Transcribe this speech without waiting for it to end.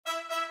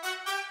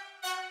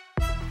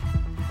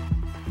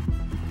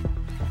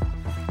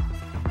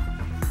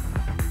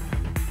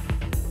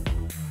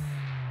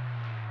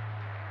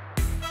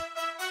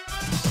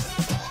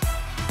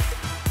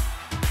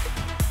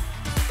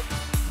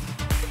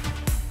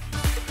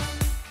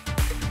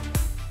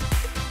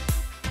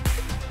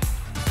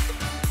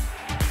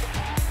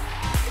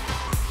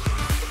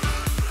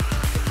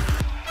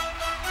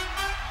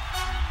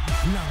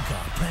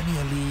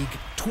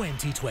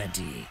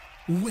2020.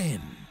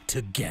 Win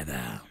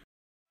together.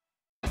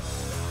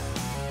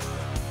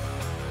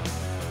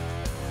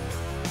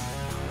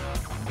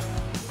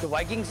 The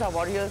Vikings are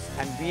warriors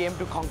and we aim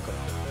to conquer.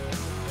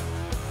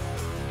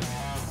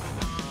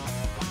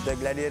 The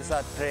gladiators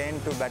are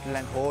trained to battle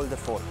and hold the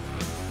fort.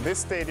 This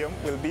stadium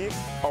will be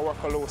our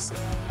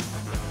Colosseum.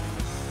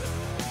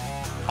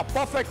 A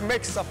perfect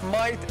mix of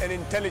might and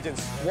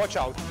intelligence. Watch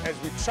out as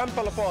we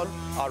trample upon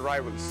our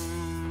rivals.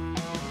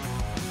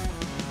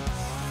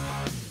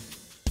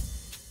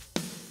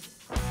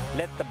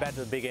 Let the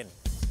battle begin.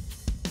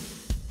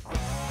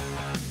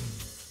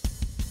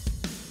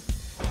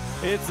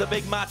 It's a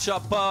big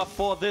matchup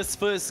for this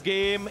first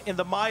game in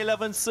the My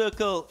 11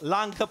 Circle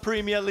Lanka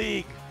Premier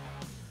League.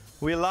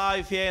 We're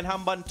live here in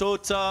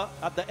Hambantota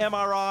at the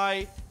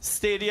MRI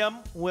Stadium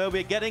where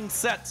we're getting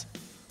set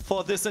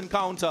for this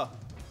encounter.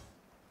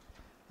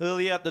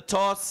 Earlier at the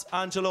toss,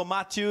 Angelo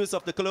Matthews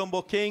of the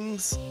Colombo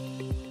Kings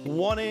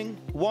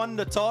won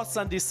the toss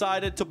and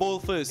decided to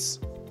bowl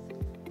first.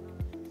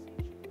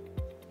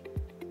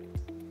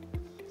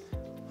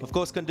 Of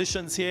course,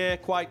 conditions here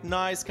quite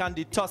nice.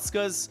 Kandy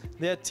Tuskers,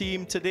 their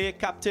team today,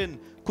 captain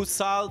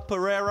Kusal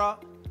Pereira,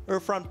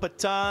 Irfan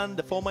Pathan,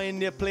 the former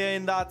India player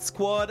in that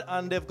squad,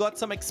 and they've got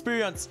some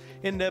experience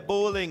in their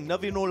bowling.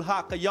 Naveen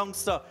Haq, a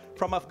youngster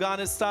from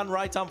Afghanistan,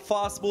 right-arm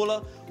fast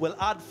bowler, will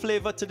add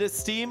flavor to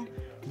this team,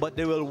 but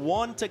they will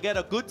want to get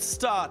a good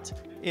start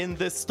in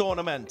this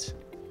tournament.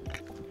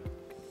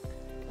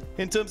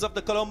 In terms of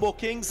the Colombo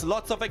Kings,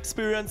 lots of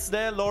experience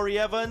there. Laurie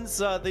Evans,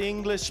 the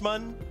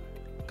Englishman,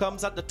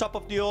 comes at the top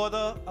of the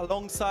order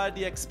alongside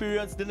the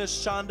experienced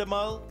Dinesh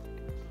Chandimal.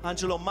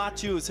 Angelo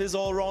Matthews, his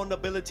all-round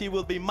ability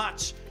will be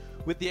matched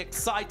with the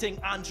exciting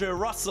Andre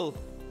Russell,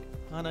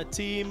 and a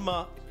team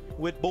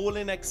with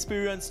bowling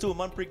experience too.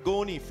 Manpreet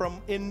Goni from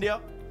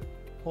India,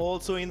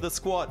 also in the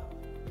squad.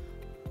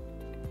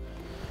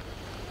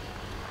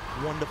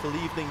 Wonderful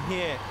evening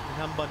here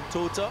in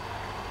Hambantota.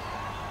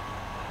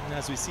 And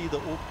as we see the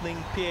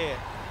opening pair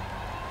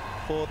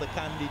for the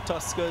Kandy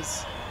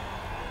Tuskers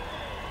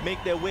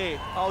make their way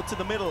out to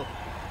the middle.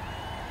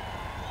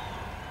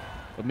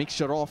 A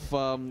mixture of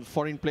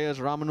foreign players.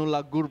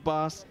 Ramanullah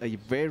Gurbaz, a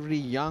very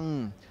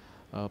young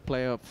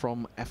player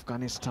from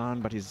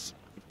Afghanistan, but he's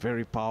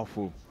very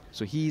powerful.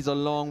 So he's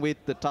along with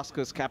the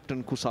Tuskers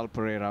captain Kusal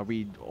Pereira.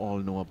 We all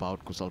know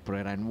about Kusal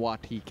Pereira and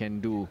what he can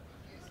do.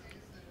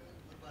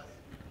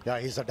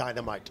 Yeah, he's a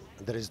dynamite.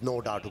 There is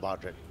no doubt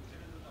about it.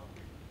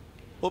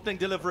 Opening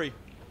delivery.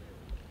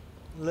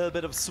 A little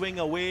bit of swing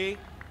away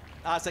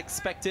as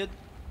expected.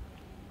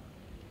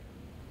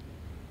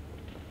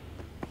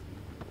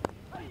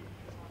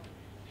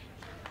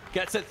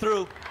 Gets it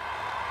through.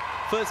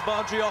 First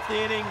boundary of the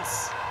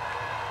innings.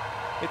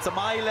 It's a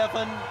My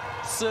 11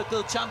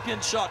 Circle champion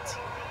shot.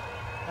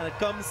 And it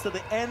comes to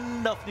the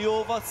end of the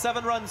over,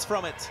 7 runs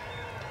from it.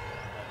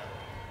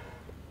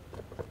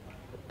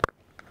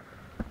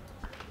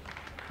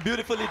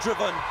 Beautifully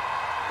driven.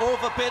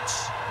 Over pitch.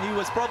 He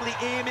was probably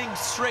aiming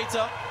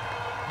straighter,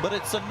 but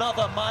it's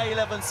another My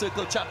 11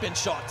 Circle champion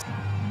shot.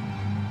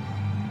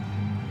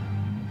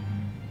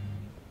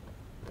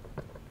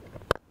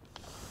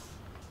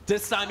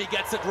 This time he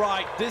gets it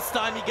right. This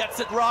time he gets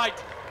it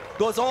right.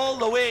 Goes all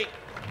the way.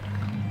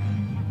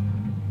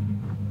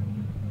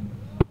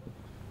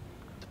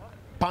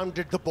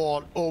 Pounded the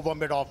ball over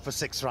mid-off for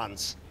 6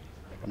 runs.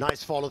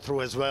 Nice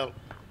follow-through as well.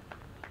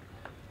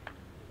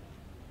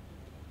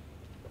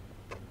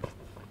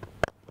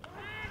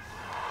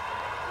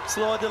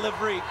 Slow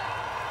delivery.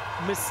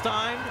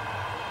 Mistimed,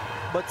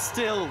 but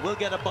still will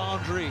get a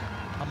boundary.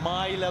 A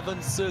My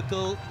 11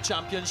 Circle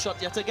champion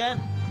shot yet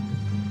again.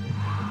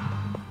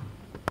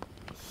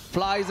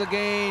 Flies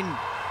again,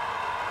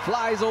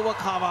 flies over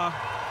cover.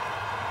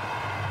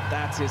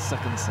 That's his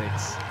second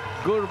 6.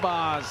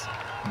 Gurbaz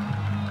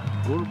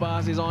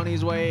is on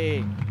his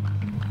way.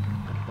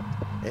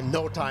 In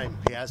no time,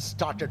 he has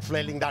started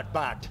flailing that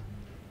bat.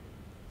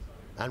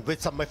 And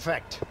with some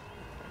effect.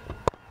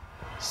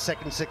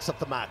 Second 6 of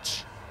the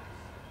match.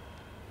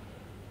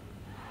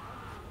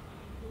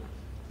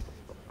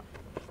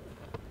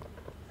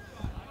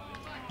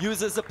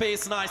 Uses the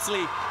pace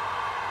nicely.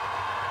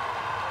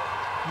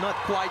 Not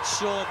quite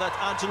sure that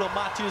Angelo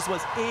Matthews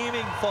was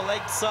aiming for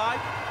leg side.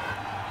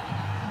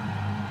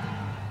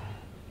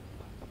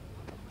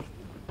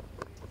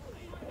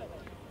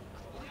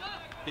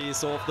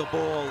 Piece off the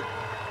ball.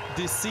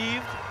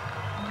 Deceived,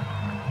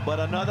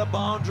 but another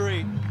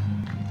boundary.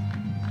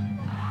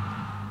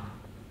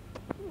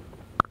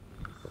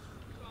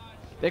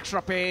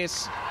 Extra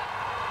pace,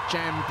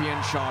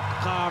 champion shot,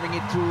 carving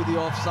it through the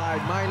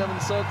offside. My 11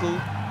 Circle.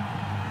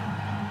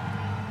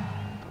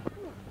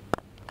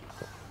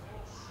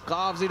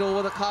 Carves it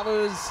over the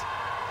covers.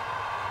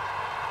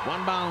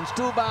 1 bounce,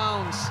 2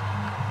 bounce.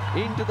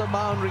 Into the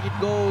boundary it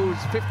goes.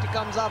 50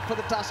 comes up for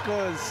the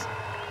Tuskers.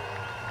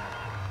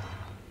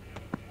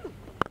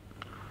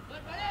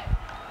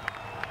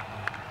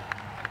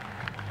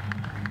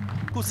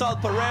 Kusal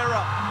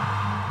Pereira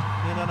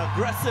in an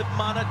aggressive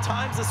manner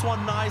times this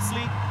one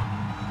nicely.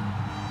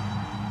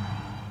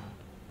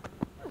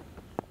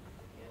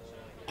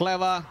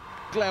 Clever,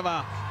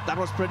 clever. That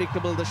was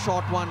predictable, the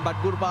short one, but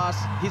Gurbas,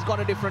 he's got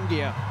a different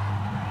gear.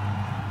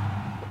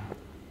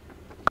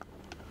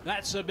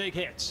 That's a big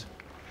hit.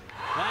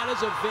 That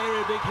is a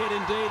very big hit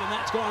indeed, and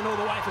that's gone all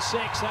the way for 6.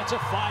 That's a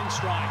fine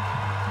strike.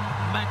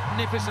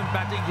 Magnificent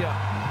batting here.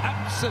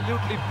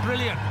 Absolutely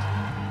brilliant.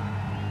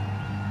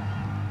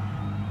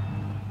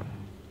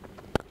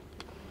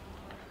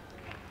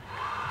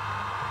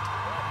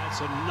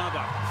 That's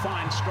another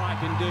fine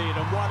strike indeed,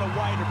 and what a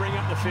way to bring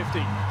up the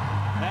 50.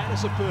 That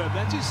is superb.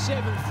 That's his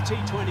 7th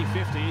T20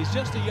 50. He's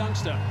just a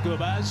youngster,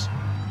 Gurbaz.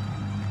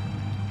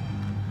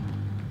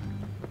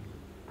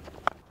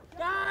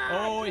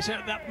 Oh, he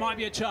said that might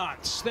be a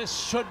chance. This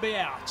should be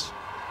out.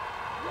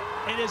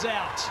 It is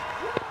out.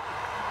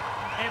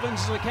 Evans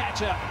is the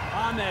catcher.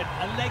 Ahmed,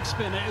 a leg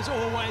spinner, is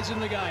always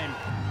in the game.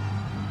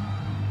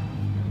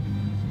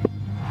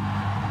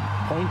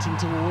 Pointing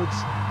towards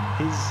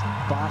his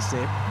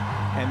bicep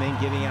and then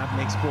getting out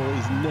next ball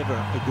is never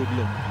a good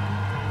look.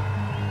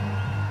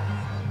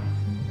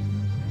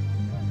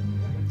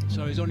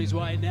 So he's on his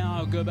way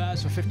now,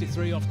 Gurbaz, for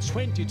 53 off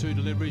 22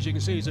 deliveries. You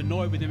can see he's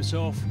annoyed with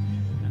himself.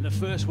 And the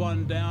first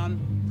one down,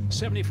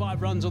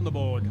 75 runs on the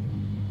board.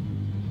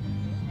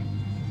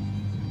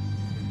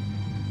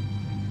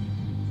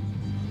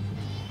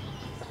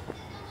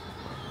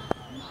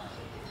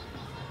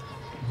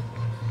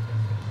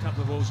 A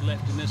couple of balls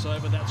left in this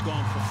over. That's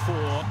gone for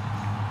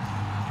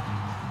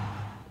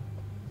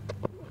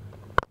 4.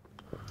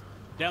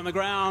 Down the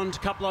ground, a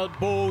couple of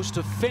balls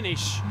to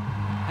finish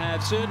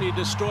have certainly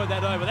destroyed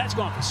that over. That's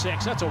gone for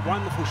 6. That's a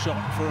wonderful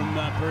shot from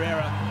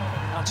Pereira.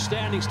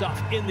 Outstanding stuff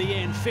in the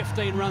end.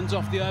 15 runs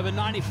off the over,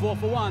 94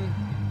 for 1.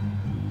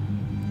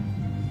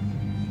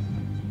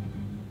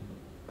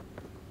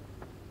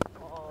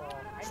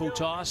 Full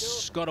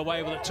toss, got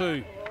away with it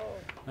too.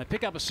 They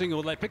pick up a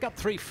single, they pick up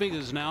 3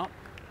 figures now.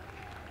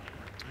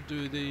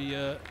 Do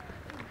the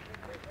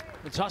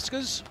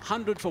Tuskers,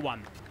 100 for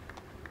 1.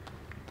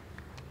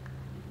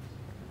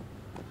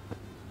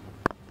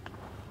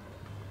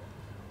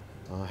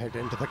 Head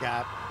into the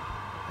gap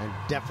and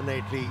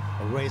definitely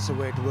race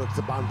away towards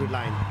the boundary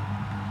line.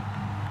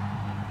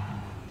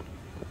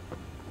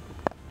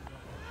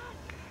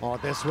 Oh,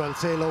 this will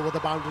sail over the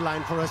boundary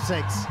line for a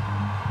 6.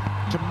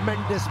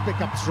 Tremendous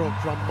pickup stroke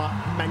from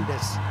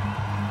Mendes.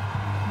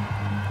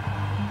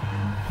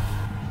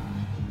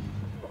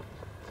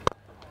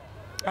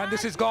 And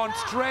this has gone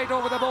straight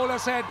over the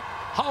bowler's head.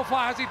 How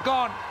far has it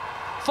gone?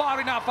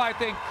 Far enough, I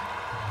think.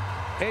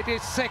 It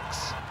is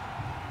 6.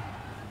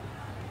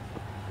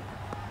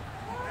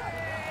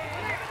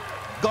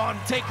 Gone,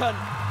 taken.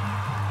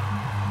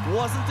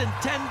 Wasn't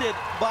intended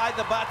by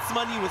the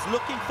batsman. He was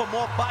looking for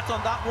more bat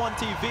on that one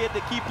to evade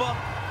the keeper.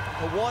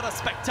 But what a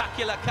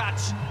spectacular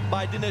catch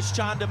by Dinesh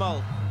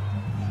Chandimal.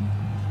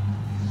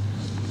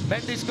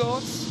 Mendy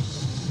scores.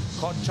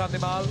 Caught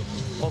Chandimal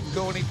of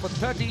Dhoni for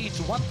 30 each,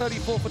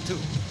 134 for 2.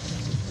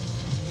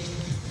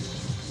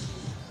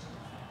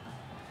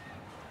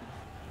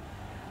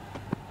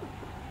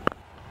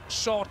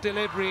 Short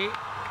delivery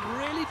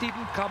really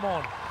didn't come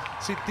on.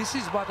 See, this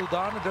is what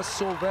Udana does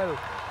so well.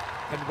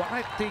 And what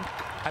I think,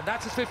 and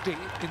that's his 50,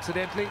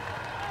 incidentally,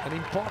 an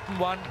important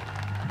one.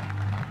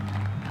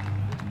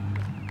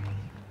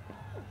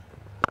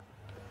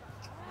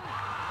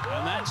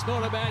 And that's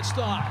not a bad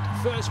start.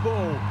 First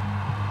ball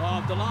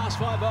of the last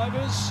 5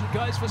 overs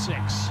goes for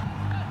 6.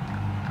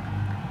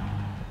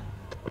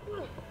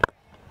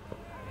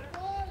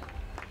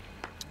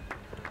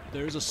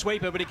 There is a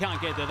sweeper, but he can't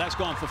get there. That's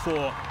gone for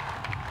 4.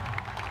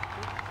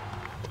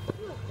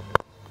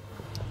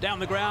 Down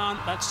the ground,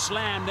 that's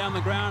slammed down the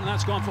ground, and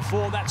that's gone for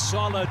 4. That's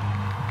solid.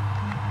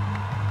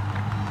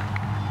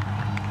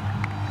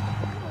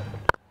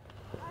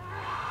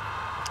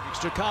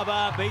 Extra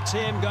cover, beats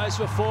him, goes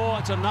for 4.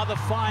 It's another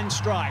fine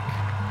strike.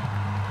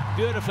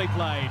 Beautifully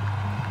played.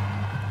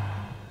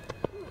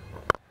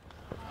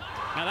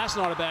 Now that's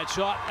not a bad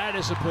shot. That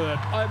is superb.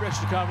 Over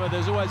extra cover,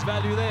 there's always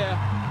value there.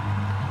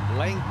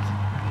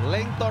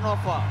 Length on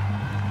offer.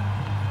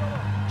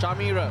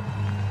 Chamira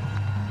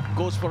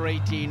goes for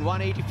 18,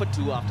 180 for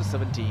 2 after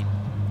 17.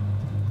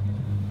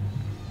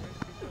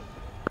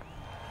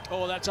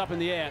 Oh, that's up in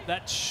the air.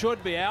 That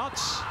should be out.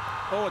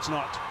 Oh, it's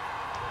not.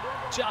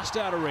 Just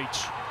out of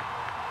reach.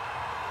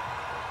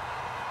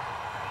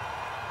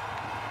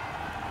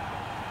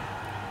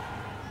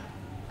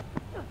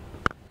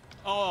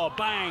 Oh,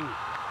 bang.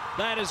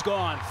 That is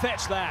gone.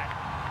 Fetch that.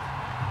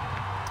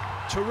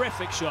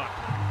 Terrific shot.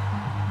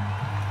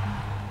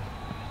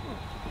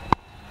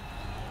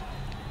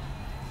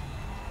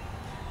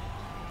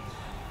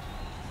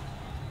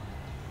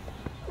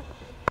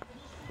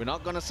 We're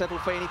not going to settle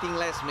for anything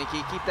less,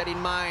 Mickey. Keep that in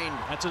mind.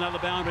 That's another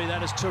boundary.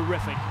 That is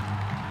terrific.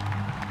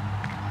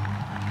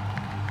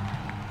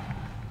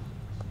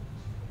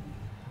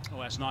 Oh,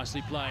 that's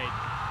nicely played.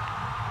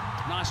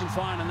 Nice and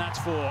fine, and that's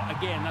 4.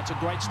 Again, that's a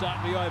great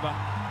start to the over.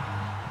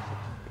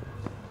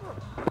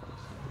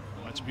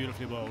 Oh, that's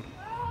beautifully bowled.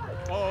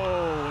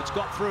 Oh, it's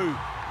got through.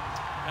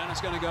 And it's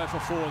going to go for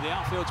 4. The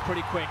outfield's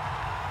pretty quick.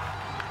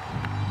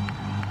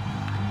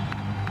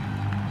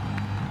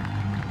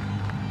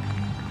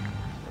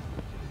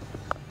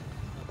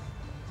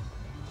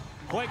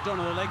 Quaked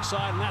onto the leg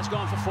side, and that's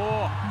gone for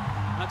 4.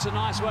 That's a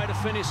nice way to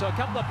finish. So a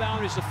couple of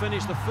boundaries to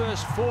finish. The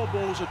first 4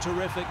 balls are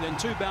terrific, then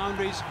 2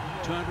 boundaries,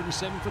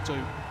 207 for 2.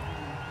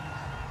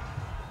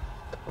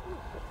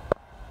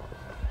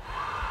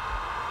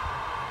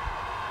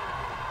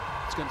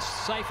 It's going to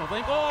safe, I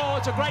think. Oh,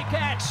 it's a great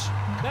catch.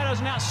 That is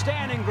an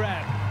outstanding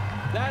grab.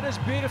 That is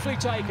beautifully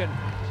taken.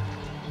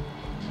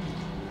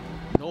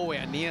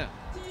 Nowhere near.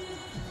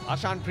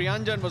 Ashan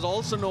Priyanjan was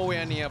also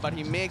nowhere near, but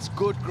he makes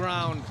good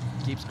ground.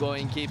 Keeps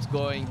going, keeps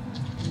going.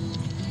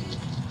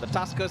 The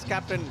Tuskers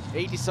captain,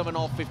 87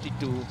 off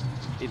 52.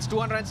 It's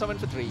 207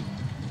 for 3.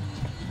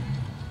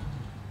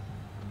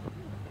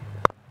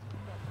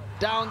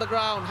 Down the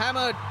ground,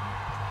 hammered.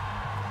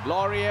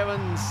 Laurie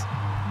Evans,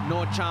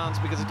 no chance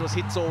because it was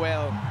hit so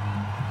well.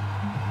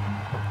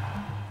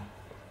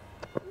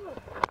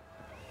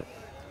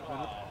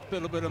 A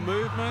little bit of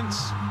movement.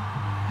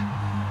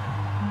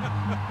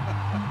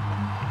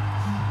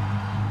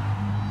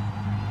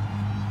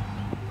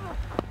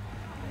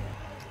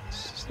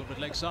 Just a little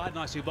bit leg side,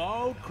 nicely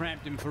bowled,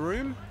 cramped him for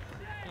room.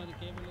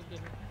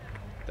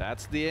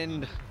 That's the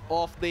end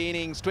of the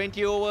innings.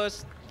 20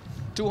 overs,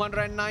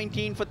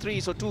 219 for 3,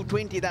 so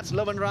 220, that's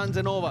 11 runs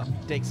and over.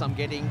 Take some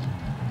getting.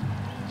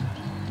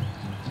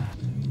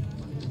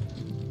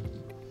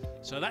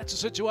 So that's the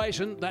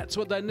situation. That's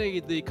what they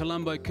need, the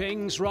Colombo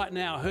Kings. Right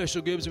now,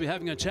 Herschel Gibbs will be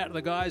having a chat to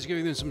the guys,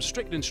 giving them some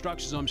strict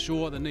instructions, I'm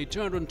sure. They need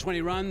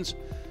 220 runs.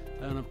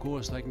 And, of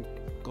course, they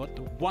got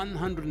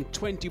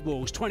 120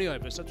 balls, 20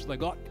 overs. That's what they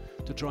got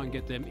to try and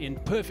get them in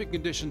perfect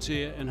conditions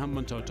here in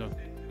Hambantota. A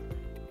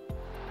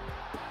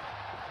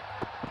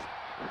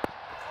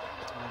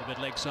little bit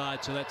leg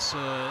side, so that's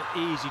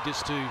easy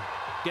just to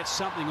get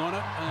something on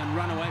it and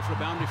run away for a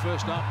boundary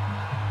first up.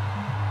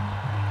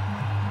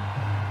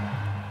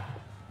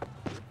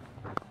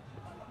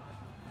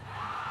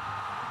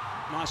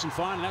 Nice and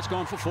fine, and that's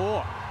gone for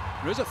 4.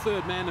 There is a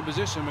third man in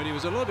position, but he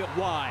was a little bit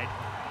wide.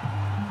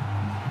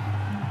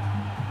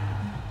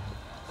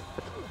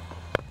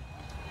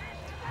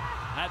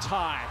 That's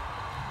high.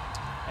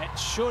 It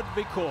should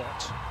be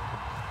caught.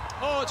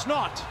 Oh, it's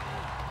not.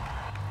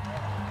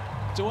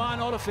 Dua,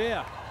 not a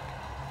fair.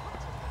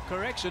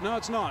 Correction, no,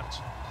 it's not.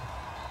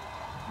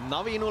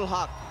 Naveenul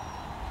Haq.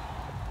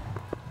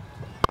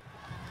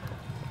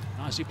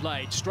 Nicely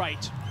played,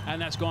 straight,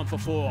 and that's gone for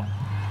 4.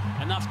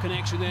 Enough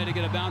connection there to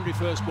get a boundary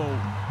first ball.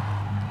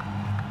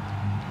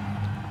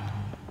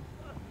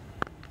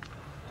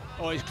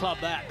 Oh, he's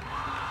clubbed that.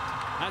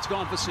 That's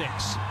gone for 6.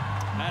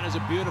 That is a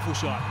beautiful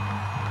shot.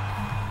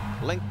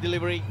 Length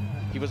delivery.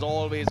 He was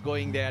always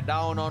going there,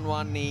 down on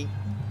one knee.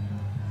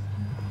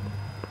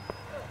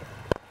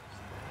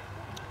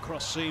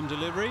 Cross seam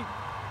delivery.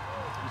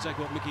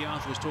 Exactly what Mickey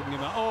Arthur was talking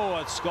about. Oh,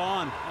 it's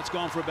gone. That's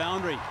gone for a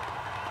boundary.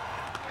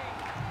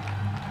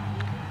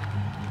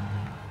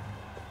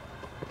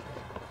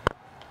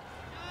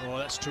 Oh,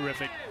 that's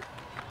terrific.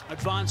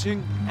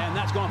 Advancing, and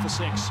that's gone for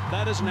 6.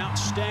 That is an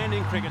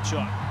outstanding cricket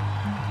shot.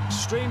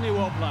 Extremely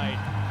well played.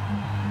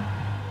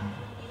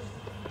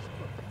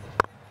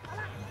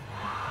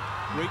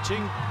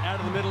 Reaching out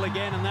of the middle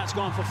again, and that's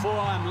gone for 4.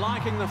 I'm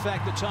liking the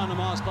fact that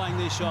Chandramal's playing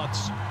these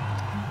shots.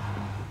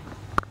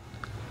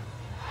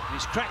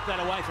 He's cracked that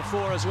away for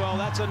 4 as well.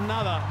 That's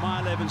another My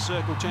 11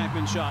 Circle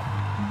champion shot.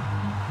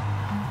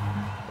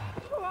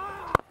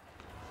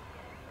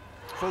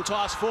 Full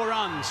toss, 4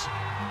 runs.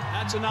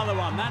 That's another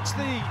one. That's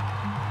the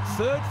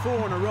third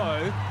 4 in a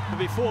row. But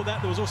before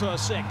that, there was also a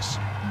 6.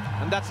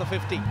 And that's a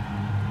 50.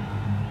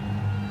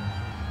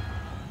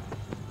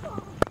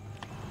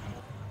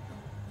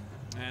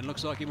 And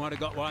looks like he might have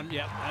got one.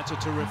 Yep, that's a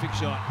terrific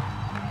shot.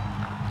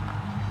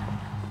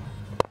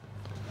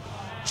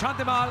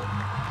 Chandimal,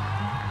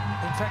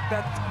 in fact,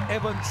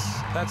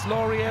 that's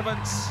Laurie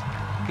Evans.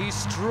 He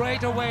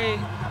straight away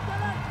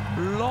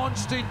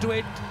launched into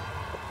it.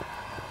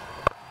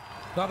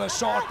 Another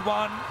short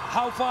one.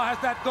 How far has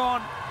that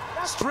gone?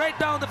 Straight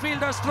down the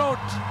fielder's throat.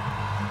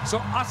 So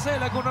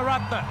Asela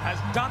Gunaratne has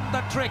done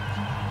the trick.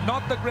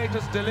 Not the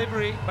greatest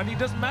delivery, but it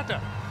doesn't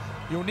matter.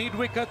 You need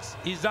wickets.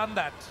 He's done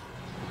that.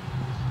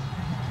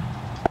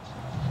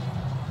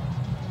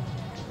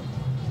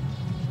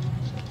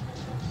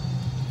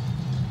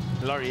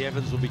 Laurie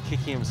Evans will be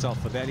kicking himself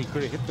for that. He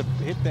could have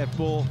hit that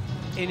ball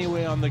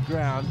anywhere on the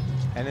ground,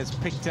 and it's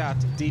picked out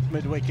deep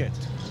mid-wicket.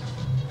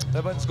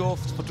 Evans goes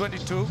for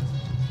 22.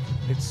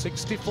 It's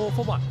 64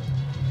 for 1.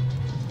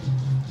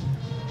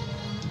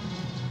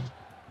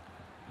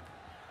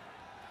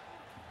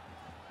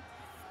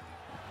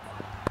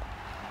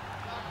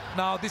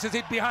 Now this is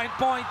it behind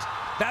point.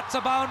 That's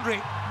a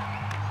boundary.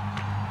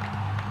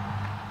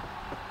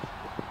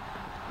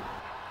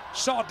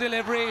 Short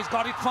delivery, he's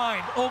got it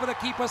fine. Over the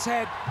keeper's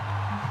head.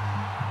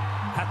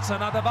 That's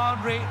another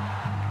boundary.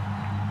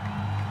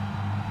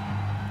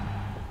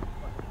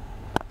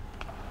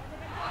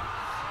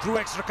 Through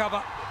extra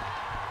cover.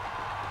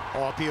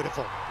 Oh,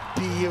 beautiful,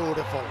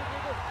 beautiful.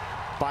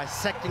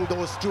 Bisecting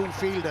those 2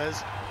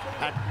 fielders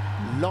at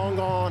long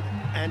on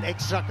and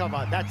extra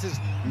cover. That's his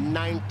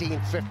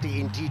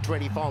 1950 in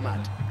T20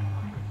 format.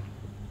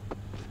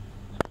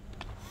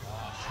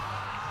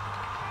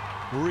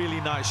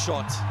 Really nice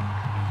shot.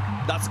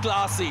 That's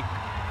classy.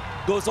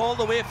 Goes all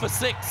the way for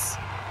 6.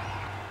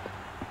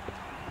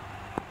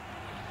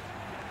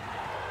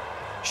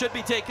 Should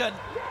be taken.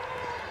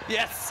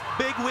 Yes,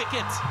 big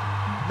wicket.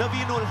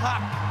 Naveenul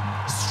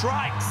Haq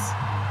strikes.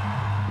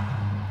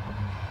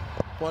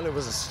 Well, it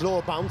was a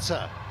slow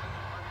bouncer.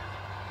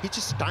 He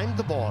just timed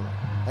the ball,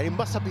 and he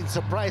must have been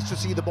surprised to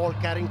see the ball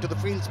carrying to the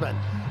fieldsman.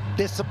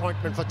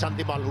 Disappointment for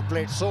Chandimal, who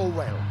played so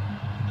well.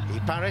 He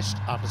perished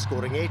after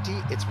scoring 80.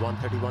 It's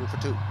 131 for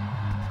 2.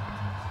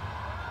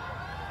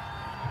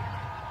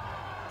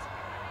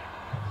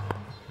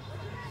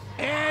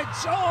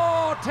 Edge,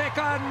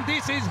 taken.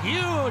 This is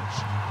huge.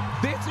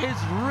 This is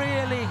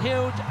really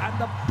huge, and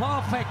the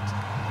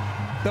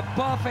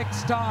perfect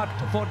start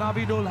for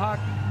Naveenul Haq.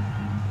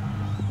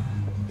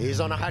 He's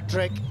on a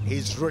hat-trick.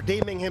 He's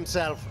redeeming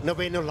himself,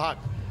 Naveenul Haq.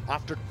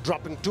 After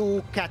dropping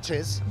 2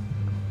 catches,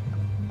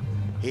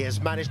 he has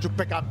managed to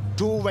pick up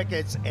 2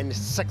 wickets in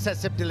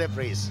successive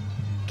deliveries.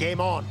 Game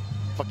on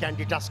for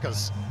Kandy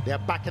Tuskers. They are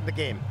back in the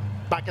game,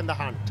 back in the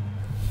hunt.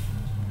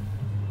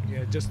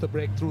 Yeah, just the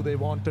breakthrough they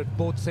wanted.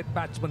 Both set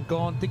batsmen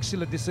gone.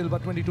 Tixila De Silva,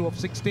 22 of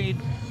 16.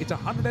 It's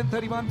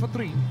 131 for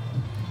 3.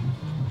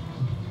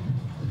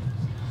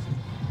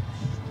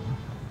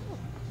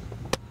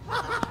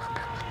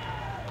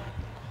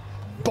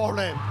 Bowled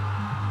in.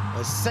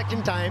 The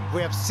second time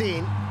we have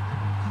seen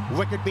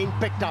wicket being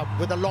picked up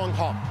with a long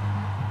hop.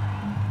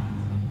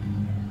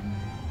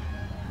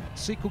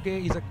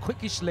 Sikuge is a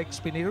quickish leg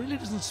spin. He really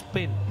doesn't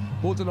spin.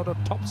 Bowls a lot of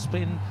top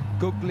spin,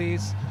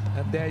 googlies,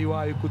 and there you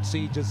are. You could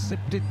see just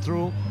zipped it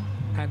through.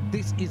 And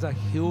this is a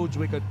huge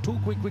wicket. 2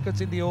 quick wickets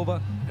in the over,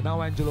 and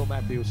now Angelo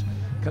Matthews.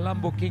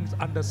 Colombo Kings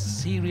under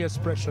serious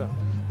pressure,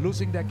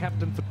 losing their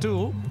captain for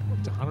 2.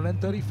 It's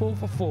 134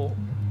 for 4.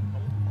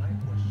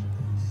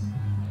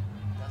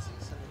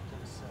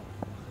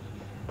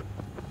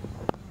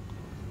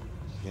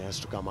 He has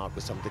to come out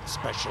with something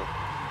special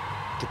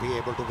to be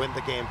able to win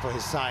the game for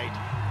his side.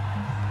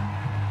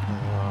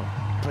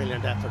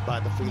 Brilliant effort by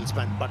the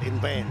fieldsman, but in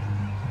vain.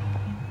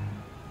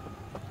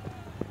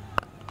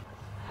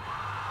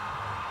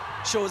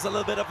 Shows a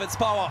little bit of its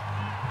power.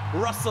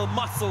 Russell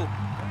muscle.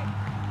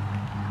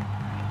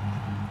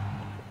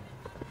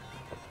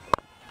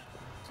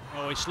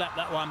 Oh, he slapped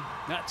that one.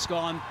 That's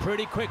gone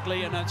pretty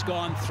quickly, and it's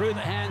gone through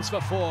the hands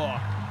for 4.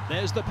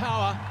 There's the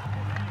power.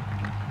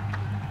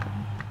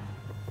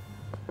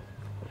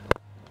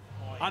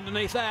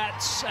 Underneath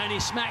that, and he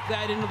smacked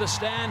that into the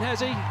stand,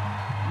 has he?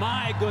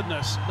 My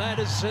goodness, that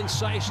is a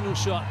sensational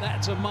shot.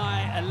 That's a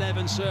My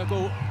 11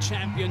 circle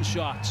champion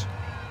shot.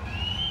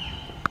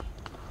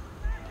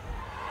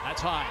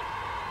 That's high.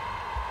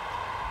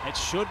 It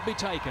should be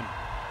taken.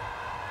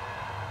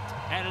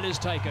 And it is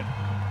taken.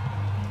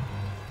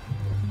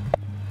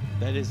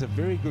 That is a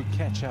very good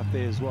catch out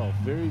there as well.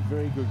 Very,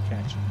 very good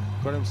catch.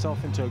 Got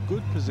himself into a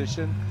good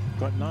position,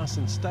 got nice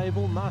and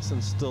stable, nice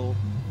and still,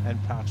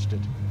 and pouched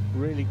it.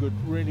 Really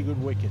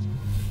good wicket.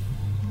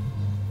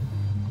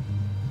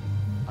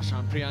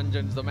 Ashan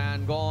Priyanjan's the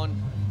man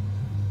gone.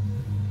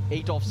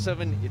 8 of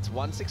 7. It's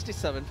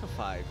 167 for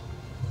 5.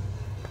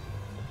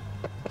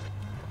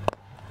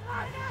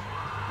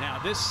 Now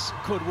this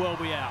could well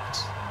be out.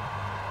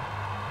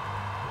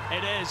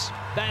 It is.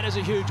 That is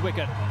a huge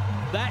wicket.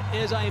 That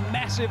is a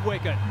massive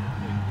wicket.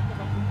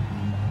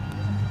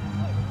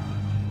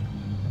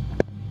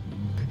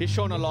 He's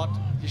shown a lot.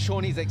 He's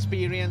shown his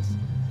experience.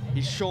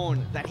 He's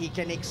shown that he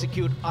can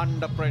execute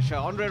under pressure.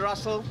 Andre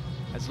Russell,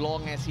 as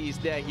long as he's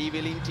there, he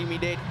will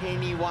intimidate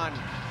anyone.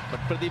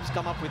 But Pradeep's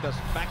come up with a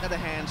back of the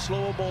hand,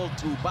 slow ball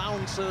through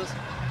bounces,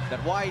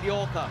 that wide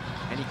Yorker,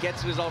 and he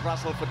gets result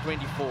Russell for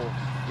 24.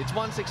 It's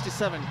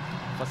 167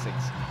 for 6.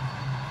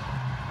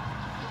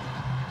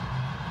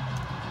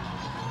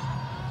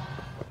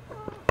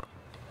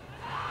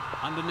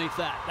 Underneath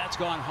that, that's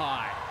gone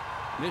high.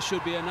 This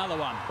should be another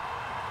one.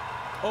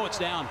 Oh, it's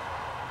down.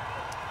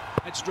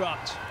 It's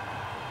dropped.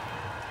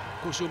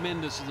 Kushal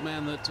Mendes is the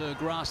man that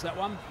grasped that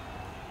one.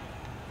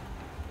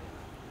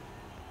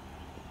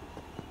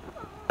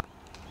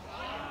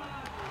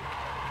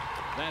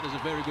 That is a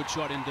very good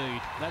shot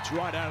indeed. That's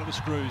right out of the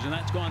screws, and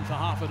that's gone for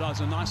half a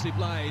dozen. Nicely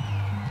played.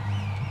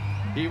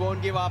 He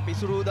won't give up.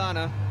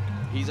 Isurudana.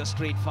 He's a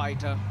street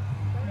fighter.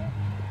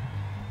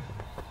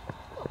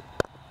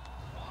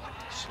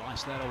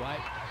 Sliced that away,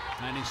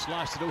 and he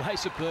sliced it away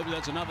superbly.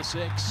 That's another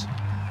 6.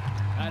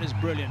 That is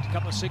brilliant. A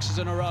couple of 6s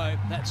in a row.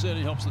 That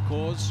certainly helps the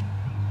cause.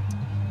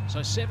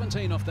 So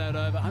 17 off that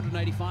over,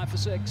 185 for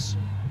 6.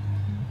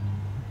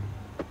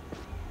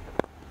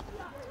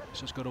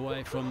 Just got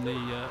away from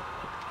the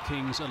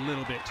Kings a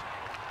little bit,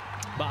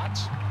 but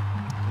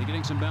they're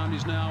getting some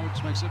boundaries now,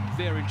 which makes it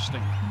very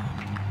interesting.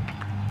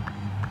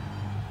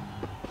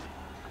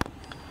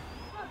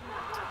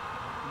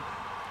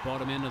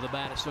 Bottom end of the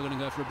bat, it's still going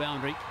to go for a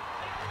boundary.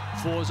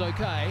 4's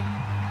okay.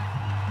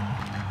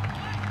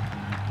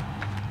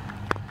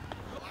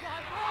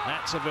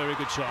 That's a very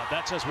good shot.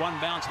 That's just one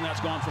bounce, and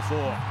that's gone for 4.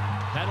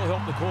 That'll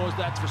help the cause,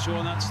 that's for sure,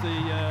 and that's the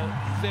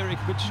very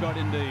good shot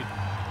indeed.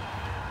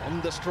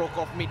 On the stroke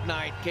of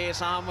midnight,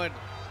 KS Ahmed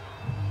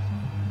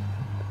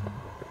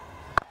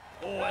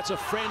that's a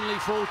friendly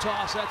full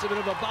toss. That's a bit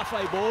of a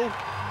buffet ball.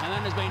 And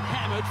then has been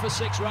hammered for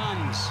 6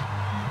 runs.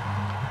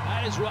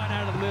 That is right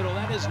out of the middle.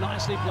 That is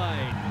nicely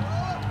played.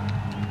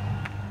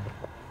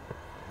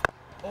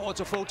 Oh, it's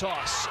a full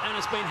toss. And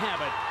it's been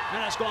hammered.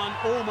 And it's gone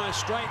almost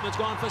straight. And it's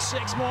gone for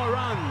 6 more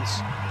runs.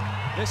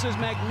 This is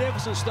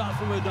magnificent stuff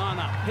from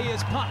Udana. He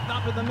is pumped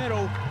up in the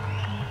middle.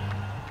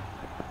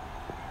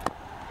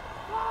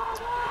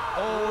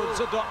 Oh, it's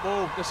a dot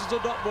ball. This is a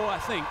dot ball, I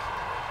think.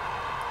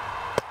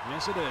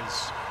 Yes, it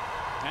is.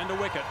 And a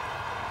wicket.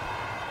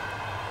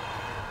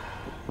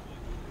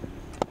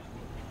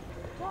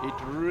 It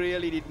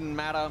really didn't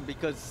matter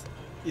because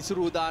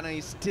Isuru Udana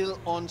is still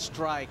on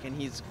strike and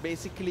he's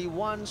basically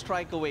 1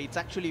 strike away. It's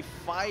actually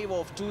 5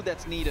 of 2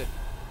 that's needed.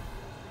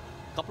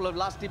 Couple of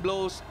lusty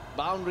blows,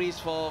 boundaries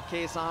for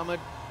K.S. Ahmed.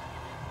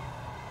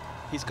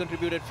 He's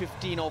contributed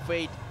 15 of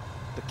 8.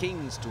 The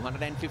Kings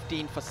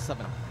 215 for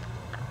 7.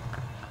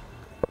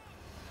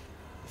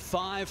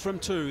 5 from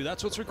 2,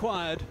 that's what's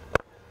required.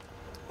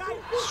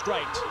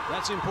 Straight,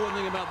 that's the important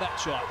thing about that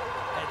shot.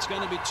 It's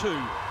going to be 2.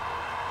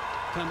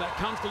 Come back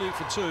comfortably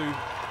for 2.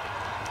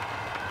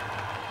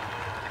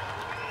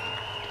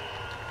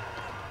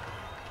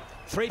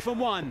 Three from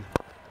 1.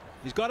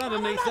 He's got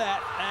underneath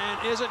that,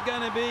 and is it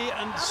going to be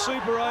a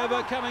super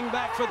over coming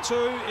back for 2?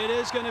 It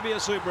is going to be a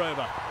super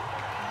over.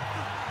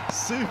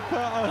 Super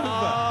over.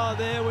 Oh,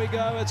 there we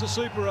go, it's a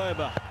super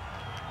over.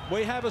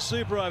 We have a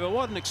super over.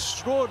 What an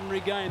extraordinary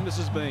game this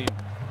has been.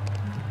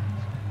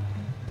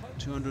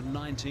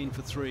 219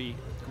 for 3.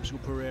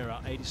 Kushal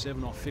Pereira,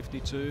 87 off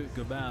 52.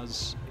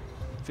 Gabaz,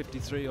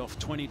 53 off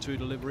 22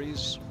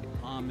 deliveries.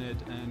 Ahmed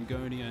and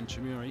Goni and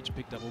Chamura each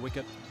picked up a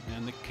wicket.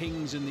 And the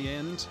Kings in the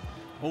end,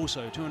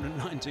 also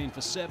 219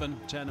 for 7.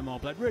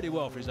 Tanamal played really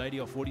well for his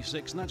 80 off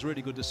 46. And that's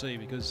really good to see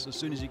because as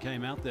soon as he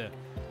came out there,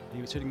 he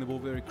was hitting the ball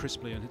very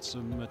crisply and hit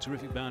some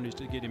terrific boundaries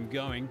to get him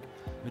going.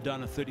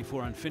 Udana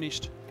 34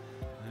 unfinished.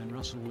 And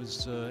Russell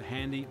was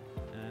handy,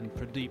 and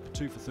Pradeep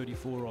 2 for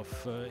 34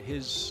 off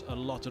his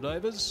allotted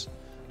overs,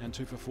 and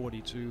 2 for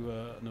 40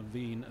 to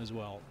Naveen as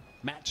well.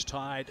 Match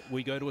tied,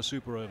 we go to a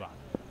super over.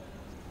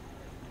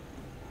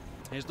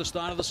 Here's the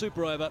start of the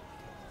super over.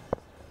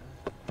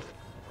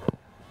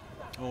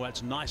 Oh,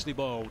 that's nicely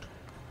bowled.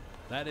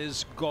 That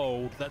is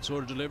gold, that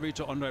sort of delivery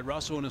to Andre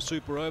Russell in a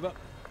super over.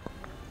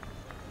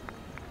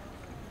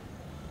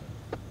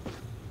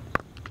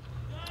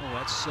 Oh,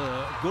 that's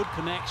a good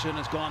connection.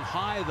 It's gone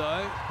high,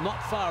 though.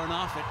 Not far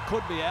enough. It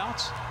could be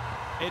out.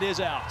 It is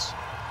out.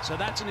 So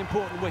that's an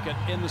important wicket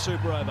in the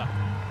super over.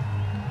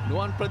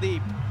 Nuwan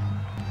Pradeep.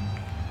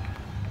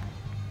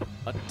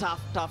 A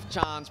tough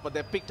chance, but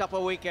they picked up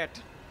a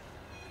wicket.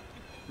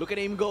 Look at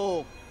him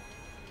go.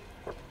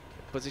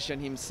 Position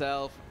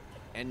himself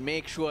and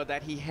make sure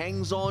that he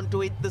hangs on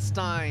to it this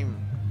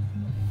time.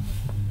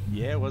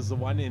 Yeah, it was the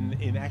one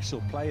in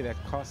actual play that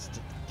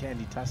cost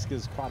Kandy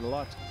Tuskers quite a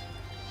lot.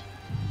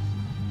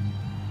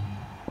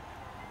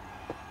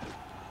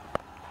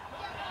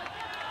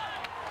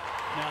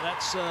 Now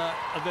that's a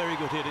very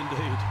good hit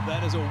indeed.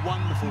 That is a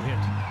wonderful hit.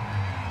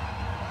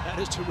 That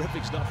is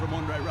terrific stuff from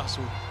Andre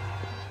Russell.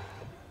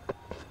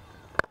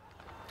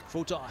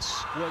 Full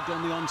toss, worked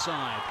on the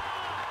onside.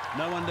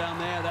 No one down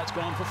there, that's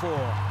gone for 4.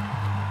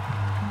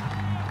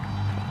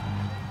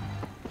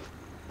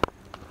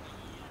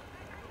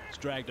 It's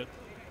dragged it.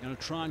 Going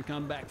to try and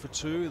come back for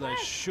 2. They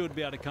should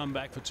be able to come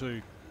back for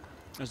 2.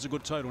 That's a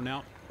good total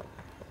now.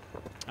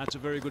 That's a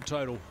very good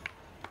total.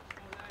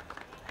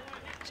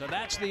 So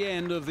that's the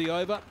end of the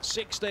over.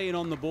 16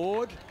 on the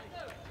board.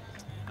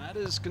 That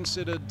is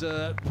considered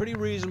pretty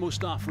reasonable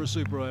stuff for a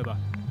super over.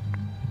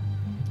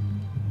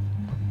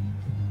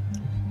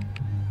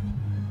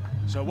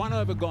 So 1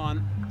 over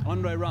gone.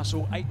 Andre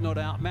Russell 8 not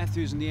out.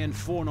 Matthews in the end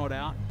 4 not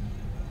out.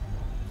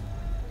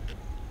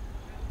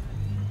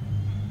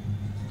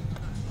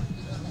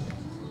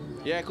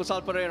 Yeah,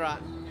 Kusal Pereira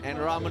and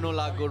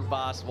Ramanullah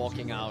Gurbas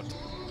walking out.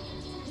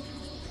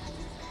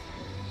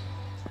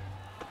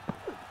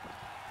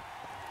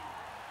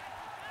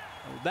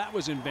 That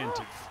was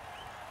inventive.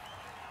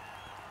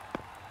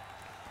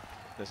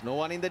 There's no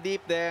one in the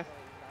deep there.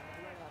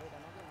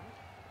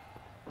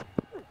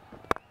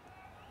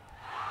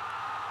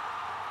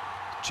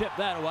 Chip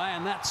that away,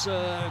 and that's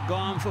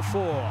gone for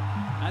 4.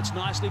 That's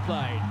nicely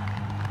played.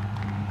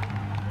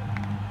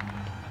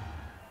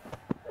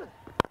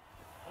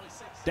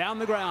 Down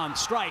the ground,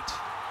 straight,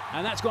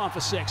 and that's gone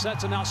for 6.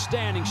 That's an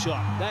outstanding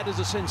shot. That is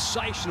a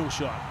sensational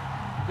shot.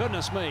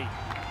 Goodness me.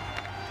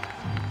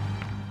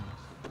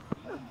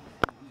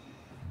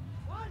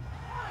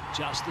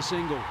 Just the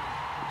single.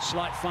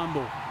 Slight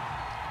fumble.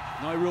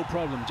 No real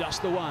problem,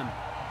 just the one.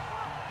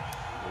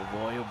 Oh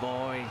boy, oh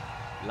boy.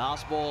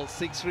 Last ball,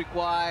 6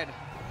 required.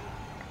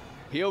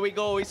 Here we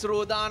go,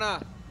 Isuru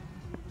Udana.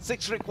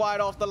 6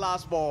 required off the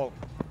last ball.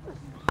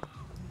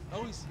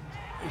 Oh,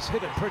 he's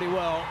hit it pretty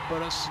well,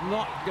 but it's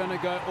not going to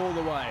go all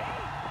the way.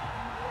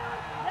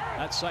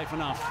 That's safe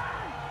enough.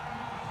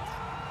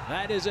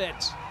 That is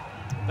it.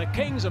 The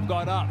Kings have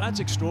got up. That's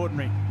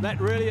extraordinary. That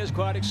really is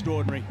quite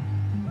extraordinary.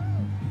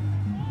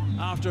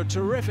 After a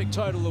terrific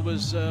total that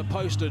was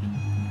posted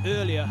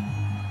earlier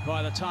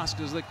by the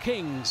Tuskers. The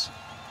Kings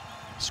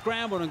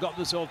scrambled and got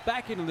themselves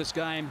back into this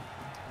game,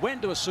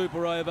 went to a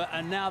super over,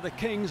 and now the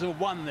Kings have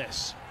won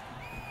this.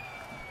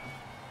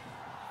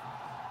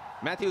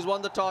 Matthews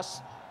won the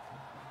toss,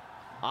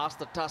 asked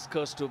the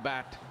Tuskers to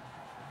bat,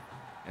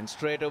 and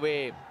straight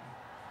away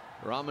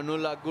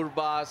Ramanullah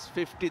Gurbaz,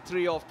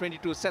 53 of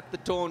 22, set the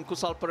tone.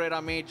 Kusal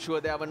Pereira made sure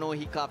there were no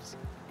hiccups.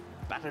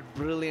 Batted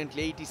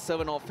brilliantly,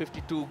 87 of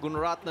 52.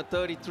 Gunaratne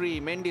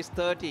 33, Mendes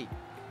 30.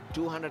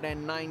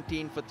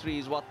 219 for 3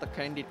 is what the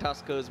Kandy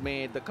Tuskers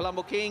made. The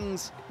Colombo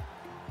Kings,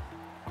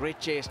 great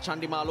chase.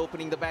 Chandimal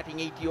opening the batting,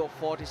 80 of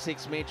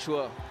 46, made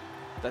sure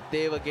that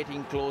they were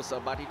getting closer.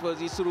 But it was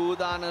Isuru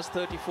Udana's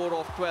 34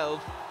 of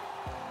 12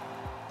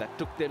 that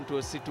took them to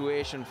a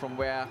situation from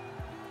where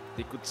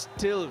they could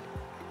still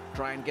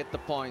try and get the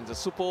points. A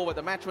super over,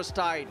 the match was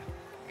tied.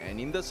 And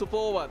in the super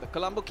over, the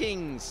Colombo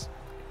Kings,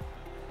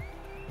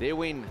 they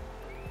win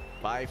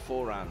by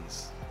 4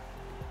 runs.